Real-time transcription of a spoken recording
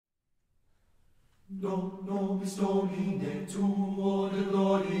Nobis Domine, tuo de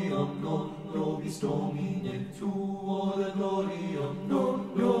gloriam, nobis Domine, tuo de gloriam,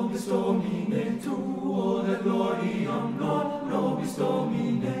 nobis Domine, tuo de gloriam, nobis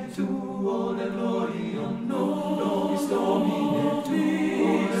Domine, tuo de gloriam, nobis Domine, tuo de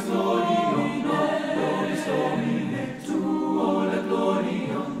gloriam, nobis Domine, tuo de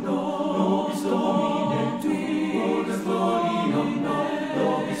gloriam, nobis Domine, tuo de gloriam,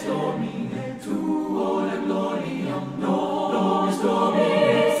 nobis Domine, tuo de gloriam, nobis Domine, tuo de gloriam, nobis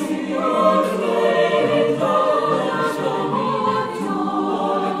Domine, tuo de gloriam, nobis Domine, tuo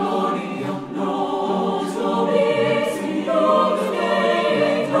de gloriam, nobis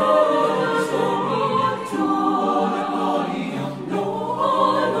Domine, tuo de gloriam, nobis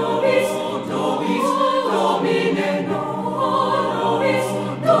Domine, nobis Domine, nobis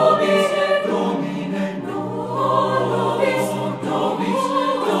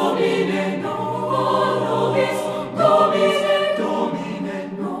Domine, nobis Domine,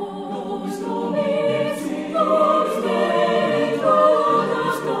 nobis Domine,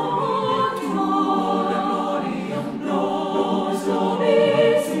 tuo de gloriam, nobis Domine,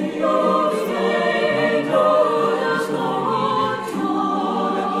 tuo de gloriam, nobis Domine, tuo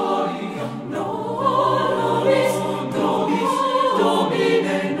de gloriam, nobis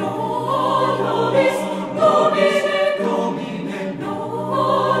Domine, nobis Domine, nobis Domine,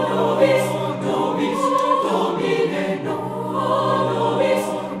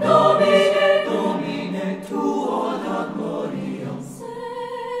 nobis Domine, tuo da gloriam.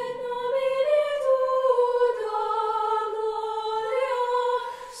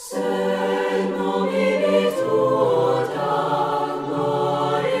 Se nomine tuo da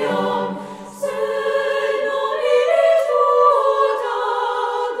gloriam, se nomine tuo da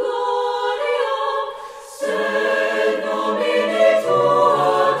gloriam, se nomine tuo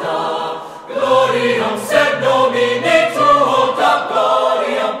da gloriam, se nomine tuo da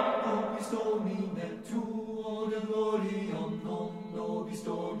gloriam. Nobis Domine, tuo de gloriam, nobis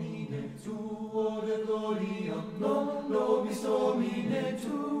Domine, tuo de gloriam, nobis Domine,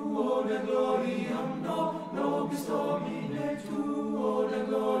 tuo